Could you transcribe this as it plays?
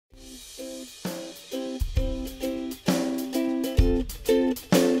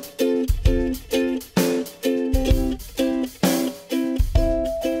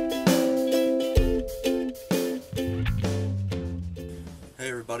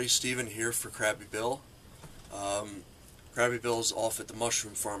everybody, Steven here for Crabby Bill. Crabby Bill's off at the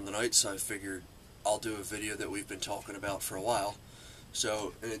mushroom farm tonight, so I figured I'll do a video that we've been talking about for a while.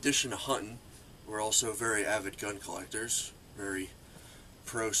 So, in addition to hunting, we're also very avid gun collectors, very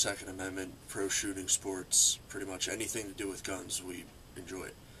pro Second Amendment, pro shooting sports, pretty much anything to do with guns we enjoy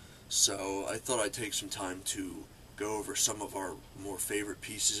it. So I thought I'd take some time to go over some of our more favorite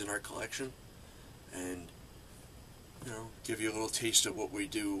pieces in our collection and give you a little taste of what we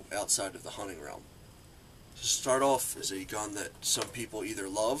do outside of the hunting realm. To start off is a gun that some people either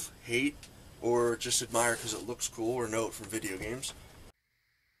love, hate, or just admire because it looks cool or know it from video games.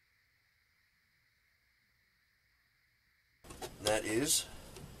 And that is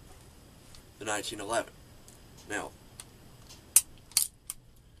the 1911. Now,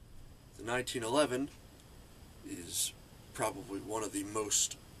 the 1911 is probably one of the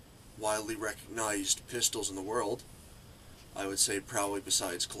most widely recognized pistols in the world. I would say probably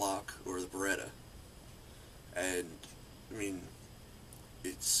besides Glock or the Beretta. And, I mean,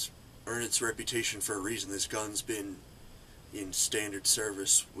 it's earned its reputation for a reason. This gun's been in standard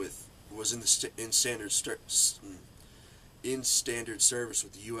service with, in standard service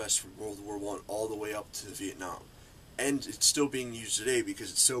with the U.S. from World War I all the way up to Vietnam. And it's still being used today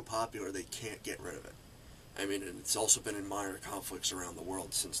because it's so popular they can't get rid of it. I mean, and it's also been in minor conflicts around the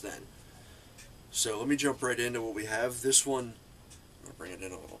world since then. So let me jump right into what we have. This one, I'm going to bring it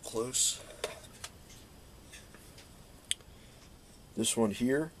in a little close. This one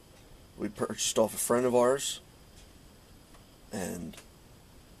here, we purchased off a friend of ours. And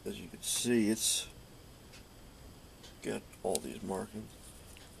as you can see, it's got all these markings.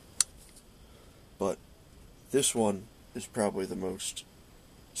 But this one is probably the most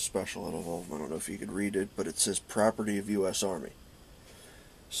special out of all of them. I don't know if you could read it, but it says property of U.S. Army.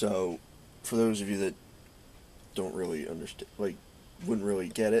 So, for those of you that don't really understand, wouldn't really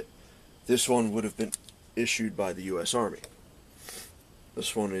get it, this one would have been issued by the U.S. Army.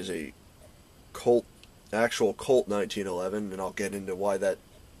 This one is a Colt, actual Colt 1911, and I'll get into why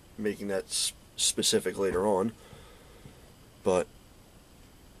making that specific later on. But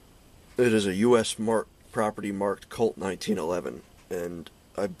it is a U.S. property marked Colt 1911, and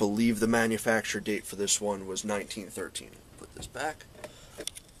I believe the manufacture date for this one was 1913. Put this back.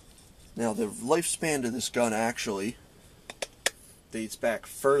 Now, the lifespan of this gun actually dates back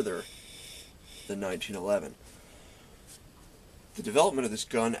further than 1911. The development of this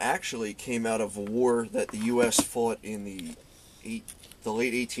gun actually came out of a war that the U.S. fought in the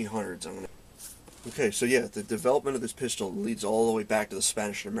late 1800s. Okay, so yeah, the development of this pistol leads all the way back to the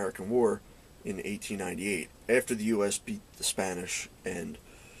Spanish and American War in 1898. After the U.S. beat the Spanish and,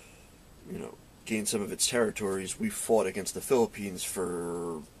 gained some of its territories, we fought against the Philippines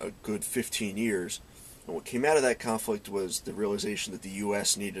for a good 15 years. And what came out of that conflict was the realization that the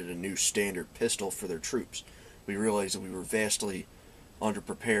U.S. needed a new standard pistol for their troops. We realized that we were vastly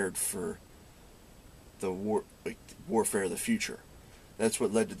underprepared for the warfare of the future. That's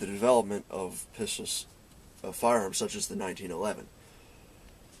what led to the development of pistols, of firearms such as the 1911.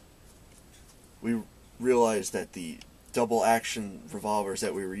 We realized that the double-action revolvers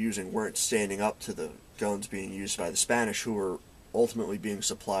that we were using weren't standing up to the guns being used by the Spanish, who were ultimately being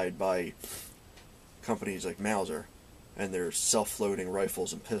supplied by companies like Mauser and their self-loading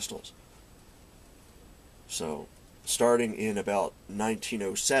rifles and pistols. So, starting in about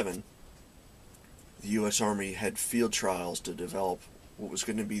 1907, the U.S. Army had field trials to develop what was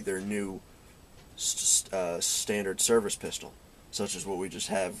going to be their new standard service pistol, such as what we just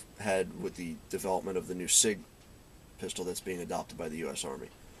had with the development of the new SIG pistol that's being adopted by the U.S. Army.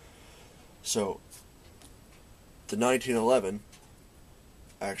 So, the 1911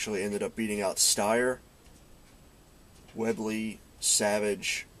 actually ended up beating out Steyr, Webley,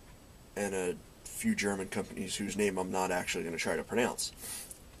 Savage, and a few German companies whose name I'm not actually going to try to pronounce.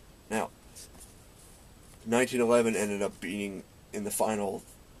 Now, 1911 ended up beating, in the final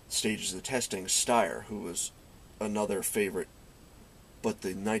stages of the testing, Steyr, who was another favorite. But the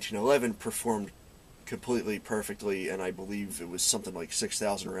 1911 performed completely perfectly, and I believe it was something like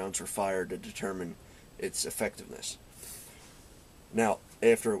 6,000 rounds were fired to determine its effectiveness. Now,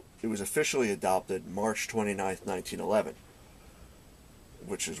 after it was officially adopted March 29th, 1911,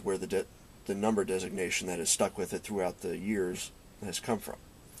 which is where the number designation that has stuck with it throughout the years has come from.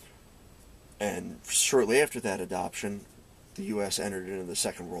 And shortly after that adoption, the U.S. entered into the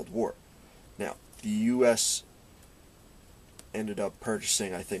Second World War. Now, the U.S. ended up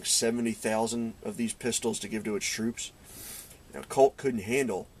purchasing, I think, 70,000 of these pistols to give to its troops. Now, Colt couldn't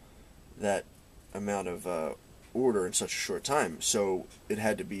handle that amount of order in such a short time, so it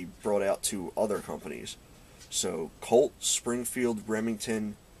had to be brought out to other companies. So Colt, Springfield,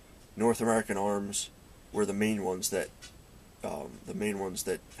 Remington, North American Arms were the main ones that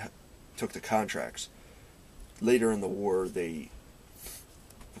took the contracts. Later in the war, they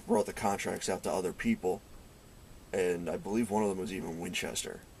brought the contracts out to other people, and I believe one of them was even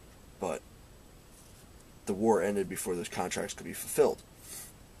Winchester. But the war ended before those contracts could be fulfilled.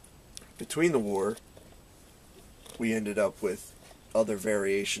 Between the war, we ended up with other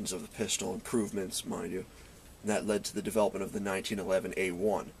variations of the pistol, improvements, mind you, and that led to the development of the 1911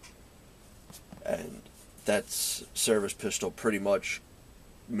 A1. And that service pistol pretty much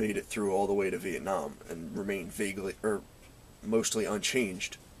made it through all the way to Vietnam and remained vaguely, or mostly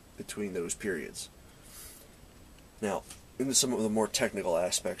unchanged between those periods. Now, into some of the more technical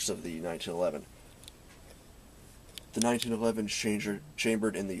aspects of the 1911. The 1911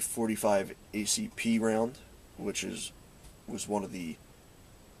 chambered in the .45 ACP round, which was one of the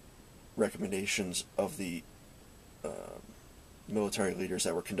recommendations of the military leaders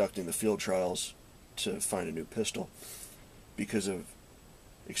that were conducting the field trials to find a new pistol, because of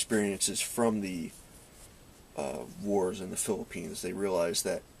experiences from the wars in the Philippines. They realized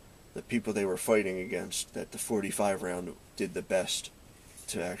that the people they were fighting against, that the .45 round did the best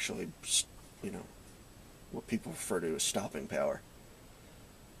to actually, what people refer to as stopping power.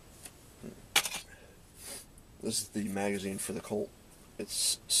 This is the magazine for the Colt.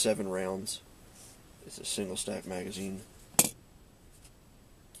 It's 7 rounds. It's a single stack magazine.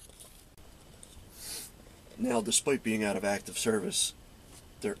 Now, despite being out of active service,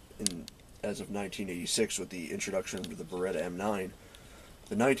 as of 1986, with the introduction of the Beretta M9,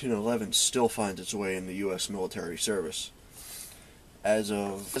 the 1911 still finds its way in the U.S. military service.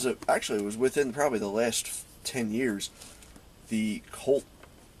 Actually, it was within probably the last 10 years, the Colt,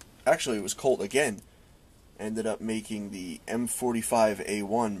 actually it was Colt again, ended up making the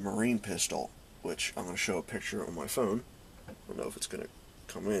M45A1 Marine pistol, which I'm going to show a picture on my phone. I don't know if it's going to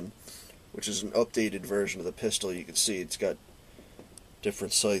come in, which is an updated version of the pistol. You can see it's got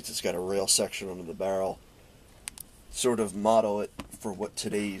different sights, it's got a rail section under the barrel, sort of model it for what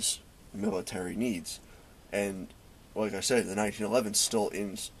today's military needs. And like I said, the 1911 is still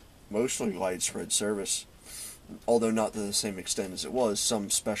in mostly widespread service, although not to the same extent as it was. Some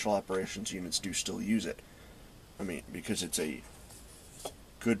special operations units do still use it. I mean, because it's a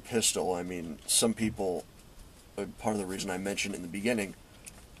good pistol. I mean, some people, part of the reason I mentioned in the beginning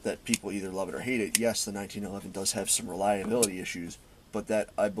that people either love it or hate it, yes, the 1911 does have some reliability issues, but that,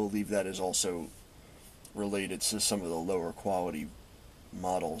 I believe that is also related to some of the lower quality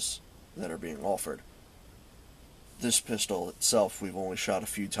models that are being offered. This pistol itself, we've only shot a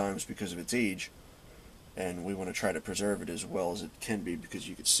few times because of its age, and we want to try to preserve it as well as it can be, because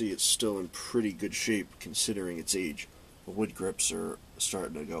you can see it's still in pretty good shape considering its age. The wood grips are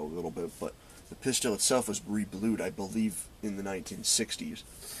starting to go a little bit, but the pistol itself was reblued, I believe, in the 1960s.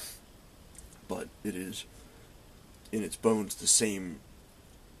 But it is, in its bones, the same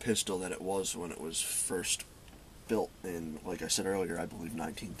pistol that it was when it was first built in, like I said earlier, I believe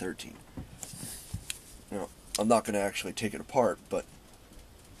 1913. Now, I'm not going to actually take it apart, but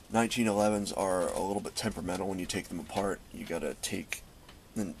 1911s are a little bit temperamental when you take them apart. You got to take,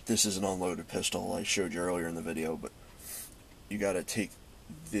 and this is an unloaded pistol I showed you earlier in the video, but you got to take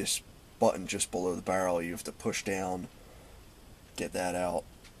this button just below the barrel. You have to push down, get that out,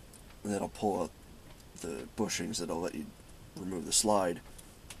 and that'll pull out the bushings that'll let you remove the slide.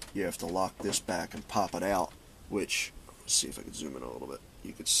 You have to lock this back and pop it out, which, let's see if I can zoom in a little bit.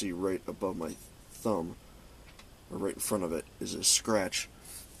 You can see right above my thumb, or right in front of it, is a scratch,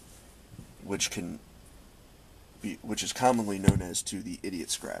 which is commonly known as to the idiot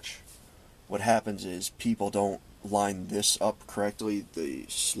scratch. What happens is people don't line this up correctly, the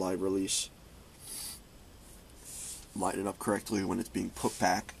slide release, line it up correctly when it's being put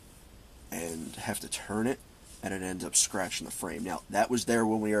back, and have to turn it, and it ends up scratching the frame. Now, that was there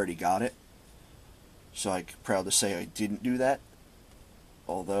when we already got it, so I'm proud to say I didn't do that,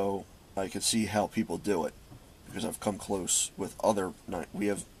 although I can see how people do it, because I've come close with other, we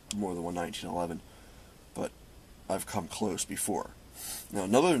have more than one 1911, but I've come close before. Now,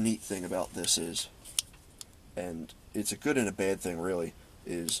 another neat thing about this is, and it's a good and a bad thing really,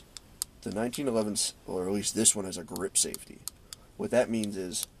 is the 1911s, or at least this one, has a grip safety. What that means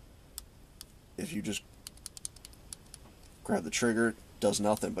is, if you just grab the trigger, it does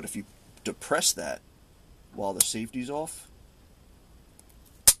nothing, but if you depress that while the safety's off,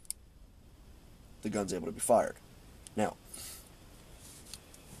 the gun's able to be fired. Now,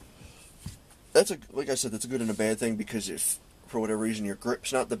 like I said, that's a good and a bad thing, because if, for whatever reason, your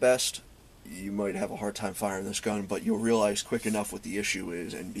grip's not the best, you might have a hard time firing this gun, but you'll realize quick enough what the issue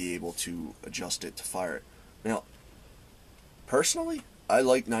is and be able to adjust it to fire it. Now, personally, I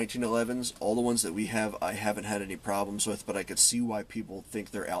like 1911s. All the ones that we have, I haven't had any problems with, but I could see why people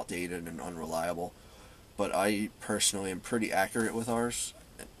think they're outdated and unreliable. But I personally am pretty accurate with ours.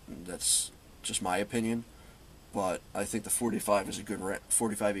 That's just my opinion. But I think the 45 is a good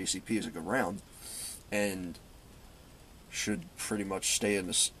 45 ACP is a good round, and should pretty much stay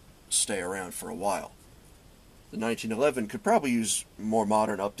around for a while. The 1911 could probably use more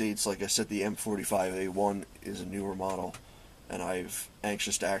modern updates. Like I said, the M45A1 is a newer model, and I'm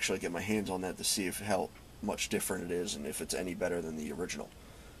anxious to actually get my hands on that to see how much different it is and if it's any better than the original.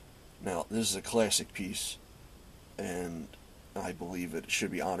 Now, this is a classic piece, and I believe it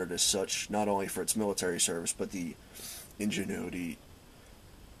should be honored as such, not only for its military service, but the ingenuity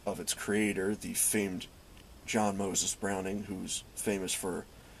of its creator, the famed John Moses Browning, who's famous for,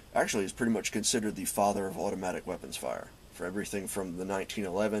 actually is pretty much considered the father of automatic weapons fire, for everything from the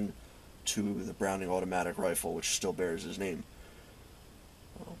 1911 to the Browning automatic rifle, which still bears his name.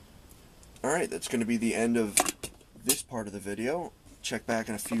 Alright, that's going to be the end of this part of the video. Check back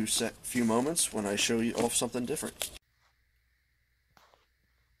in a few moments when I show you off something different.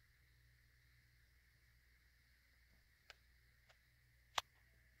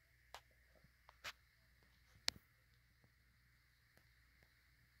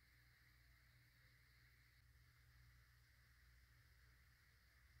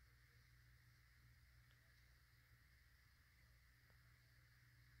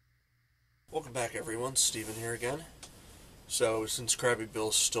 Welcome back, everyone. Steven here again. So, since Crabby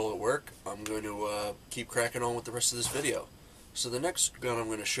Bill's still at work, I'm going to keep cracking on with the rest of this video. So the next gun I'm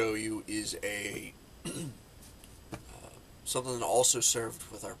going to show you is a something that also served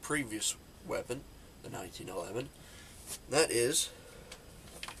with our previous weapon, the 1911. That is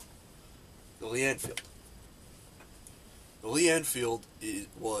the Lee Enfield. The Lee Enfield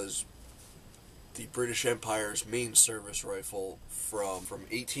was the British Empire's main service rifle from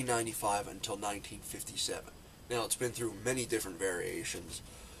 1895 until 1957. Now, it's been through many different variations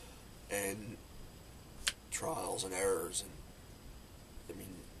and trials and errors, and I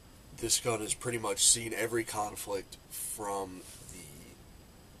mean, this gun has pretty much seen every conflict from the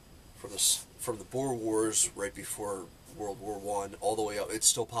Boer Wars right before World War I all the way up. It's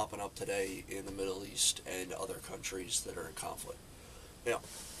still popping up today in the Middle East and other countries that are in conflict. Now,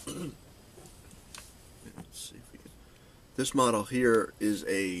 let's see if we can. This model here is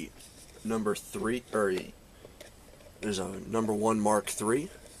a number 3, or is a number 1 Mark III.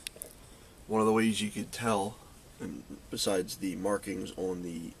 One of the ways you could tell, and besides the markings on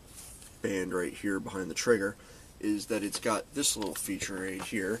the band right here behind the trigger, is that it's got this little feature right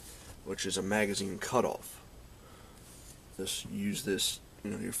here, which is a magazine cutoff. Use this,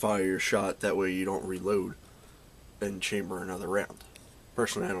 you fire your shot, that way you don't reload and chamber another round.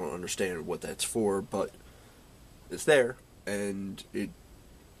 Personally, I don't understand what that's for, but it's there, and it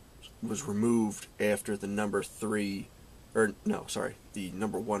was removed after the number 3, or no, sorry, the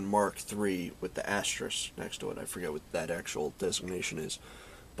number 1 Mark III with the asterisk next to it. I forget what that actual designation is,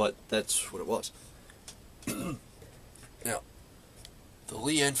 but that's what it was. Now, the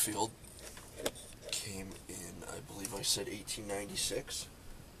Lee Enfield came in, I believe I said 1896.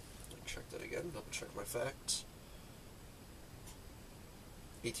 Check that again, double check my facts.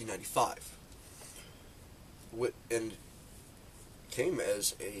 1895. And came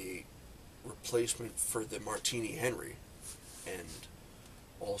as a replacement for the Martini Henry, and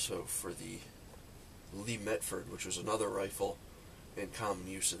also for the Lee Metford, which was another rifle in common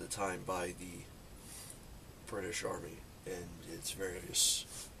use at the time by the British Army and its various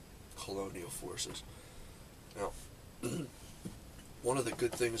colonial forces. Now, one of the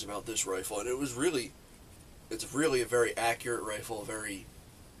good things about this rifle, and it's really a very accurate rifle, a very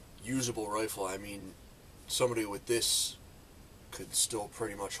usable rifle. I mean, somebody with this could still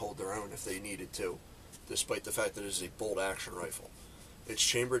pretty much hold their own if they needed to, despite the fact that it is a bolt action rifle. It's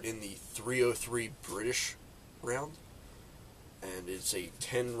chambered in the .303 British round, and it's a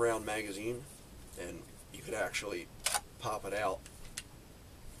 10 round magazine, and you could actually pop it out.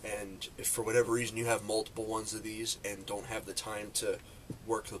 And if for whatever reason you have multiple ones of these and don't have the time to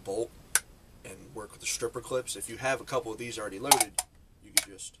work the bolt and work with the stripper clips, if you have a couple of these already loaded, you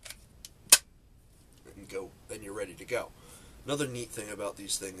can just go, then you're ready to go. Another neat thing about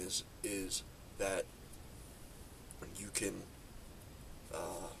these things is that you can, the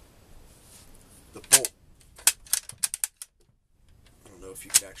bolt, I don't know if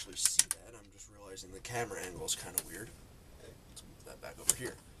you can actually see that, I'm just realizing the camera angle is kind of weird. Let's move that back over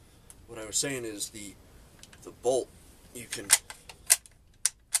here. What I was saying is the bolt, you can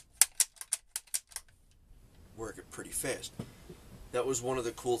work it pretty fast. That was one of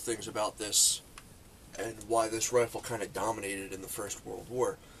the cool things about this and why this rifle kind of dominated in the First World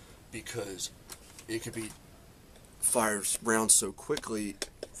War, because it could be fired rounds so quickly,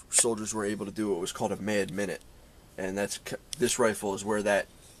 soldiers were able to do what was called a mad minute, and this rifle is where that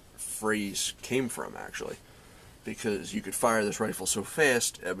phrase came from, actually, because you could fire this rifle so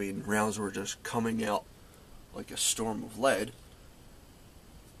fast. I mean, rounds were just coming out like a storm of lead.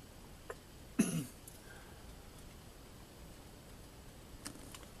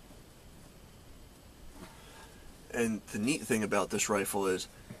 And the neat thing about this rifle is,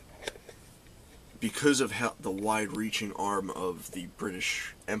 because of how the wide-reaching arm of the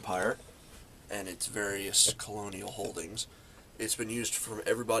British Empire and its various colonial holdings, it's been used from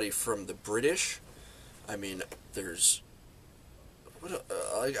everybody from the British. I mean, there's...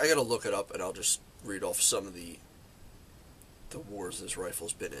 I gotta look it up, and I'll just read off some of the wars this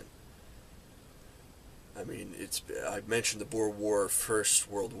rifle's been in. I mean, I mentioned the Boer War, First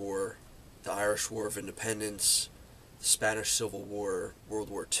World War, the Irish War of Independence, the Spanish Civil War, World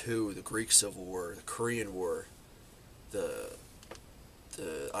War II, the Greek Civil War, the Korean War, the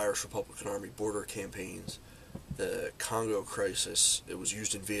Irish Republican Army border campaigns, the Congo crisis. It was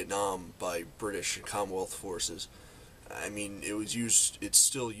used in Vietnam by British and Commonwealth forces. I mean, it's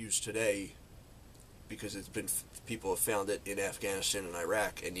still used today, because people have found it in Afghanistan and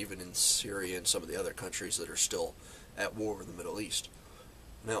Iraq, and even in Syria and some of the other countries that are still at war in the Middle East.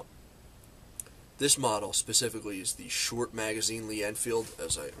 Now, this model specifically is the short magazine Lee Enfield. I'm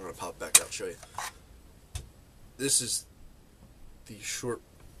going to pop back out and show you. This is the short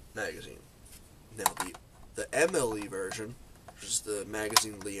magazine. Now, the MLE version, which is the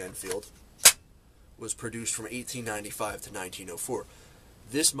magazine Lee Enfield, was produced from 1895 to 1904.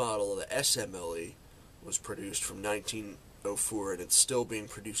 This model, the SMLE, was produced from 1904, and it's still being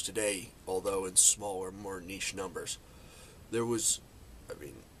produced today, although in smaller, more niche numbers. There was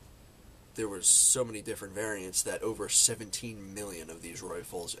so many different variants that over 17 million of these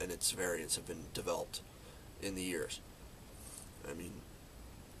rifles and its variants have been developed in the years. I mean,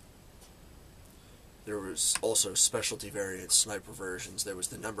 there was also specialty variants, sniper versions. There was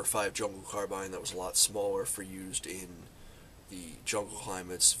the number 5 jungle carbine that was a lot smaller for used in the jungle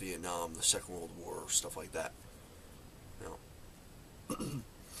climates, Vietnam, the Second World War, stuff like that. Now,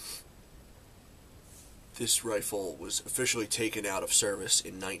 this rifle was officially taken out of service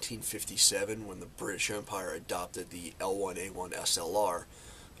in 1957 when the British Empire adopted the L1A1 SLR,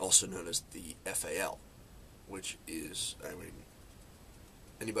 also known as the FAL, which is, I mean,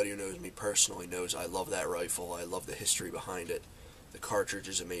 anybody who knows me personally knows I love that rifle. I love the history behind it. The cartridge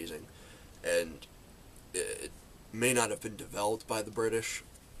is amazing, and it may not have been developed by the British,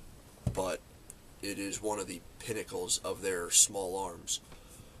 but it is one of the pinnacles of their small arms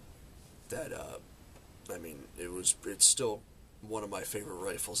that, I mean, it's still one of my favorite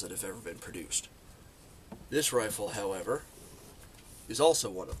rifles that have ever been produced. This rifle, however, is also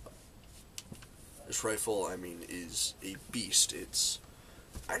one of them. This rifle, I mean, is a beast. It's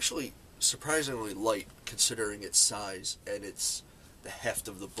actually surprisingly light considering its size and the heft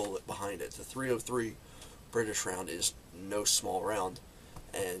of the bullet behind it. The .303 British round is no small round,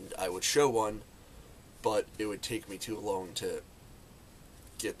 and I would show one, but it would take me too long to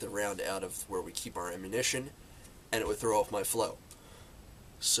get the round out of where we keep our ammunition, and it would throw off my flow.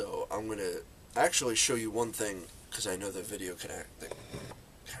 So I'm going to actually show you one thing, because I know the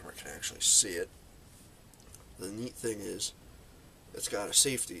camera can actually see it. The neat thing is, it's got a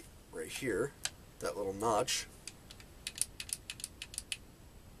safety right here, that little notch.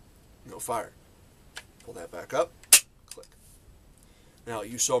 No fire. Pull that back up, click. Now,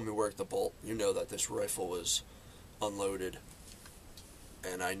 you saw me work the bolt. You know that this rifle was unloaded,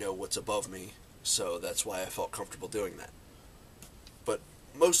 and I know what's above me, so that's why I felt comfortable doing that. But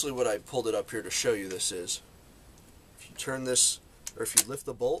mostly what I pulled it up here to show you this is, if you turn this, or if you lift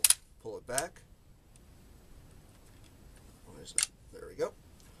the bolt, pull it back. Why is it? There we go.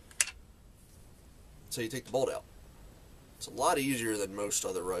 So you take the bolt out. It's a lot easier than most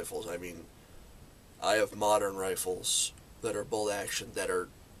other rifles. I mean, I have modern rifles that are bolt action that are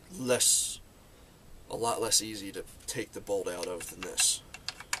a lot less easy to take the bolt out of than this.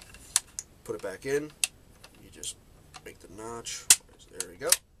 Put it back in, you just make the notch, there we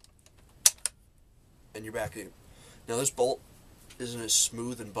go, and you're back in. Now this bolt isn't as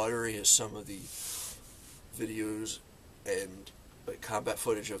smooth and buttery as some of the videos and combat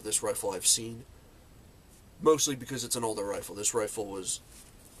footage of this rifle I've seen, mostly because it's an older rifle. This rifle was,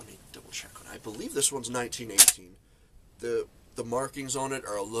 let me double check on it, I believe this one's 1918. The markings on it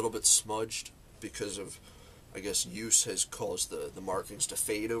are a little bit smudged because of, I guess, use has caused the markings to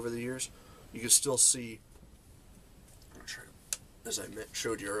fade over the years. You can still see, I'm gonna try to, as I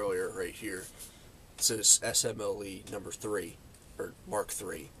showed you earlier right here, It says SMLE number 3, or Mark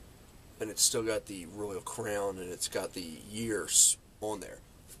 3, and it's still got the royal crown, and it's got the years on there.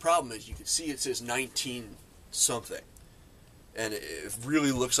 The problem is you can see it says 19 something, and it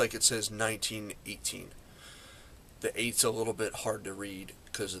really looks like it says 1918. The 8's a little bit hard to read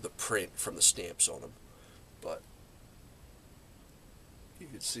because of the print from the stamps on them, but you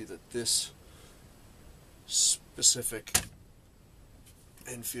can see that this specific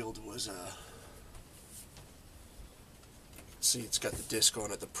Enfield was see, it's got the disc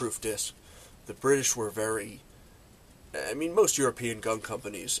on it, the proof disc. The British were very, I mean, most European gun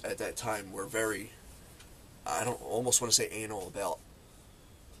companies at that time were very, I don't almost want to say anal about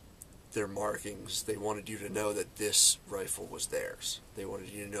their markings. They wanted you to know that this rifle was theirs. They wanted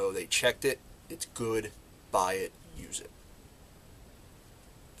you to know they checked it, it's good, buy it, use it.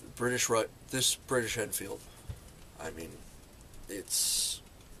 This British Enfield, I mean, the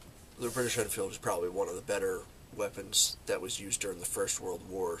British Enfield is probably one of the better weapons that was used during the First World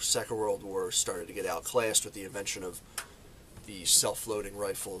War. Second World War started to get outclassed with the invention of the self-loading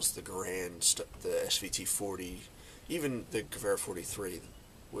rifles, the Garand, the SVT-40, even the Gewehr 43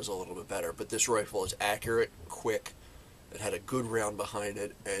 was a little bit better. But this rifle is accurate, quick, it had a good round behind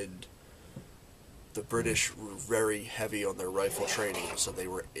it, and the British were very heavy on their rifle training, so they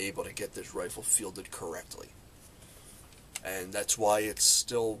were able to get this rifle fielded correctly. And that's why it's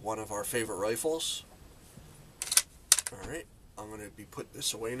still one of our favorite rifles. Alright, I'm going to be putting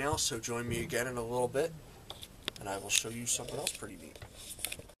this away now, so join me again in a little bit, and I will show you something else pretty neat.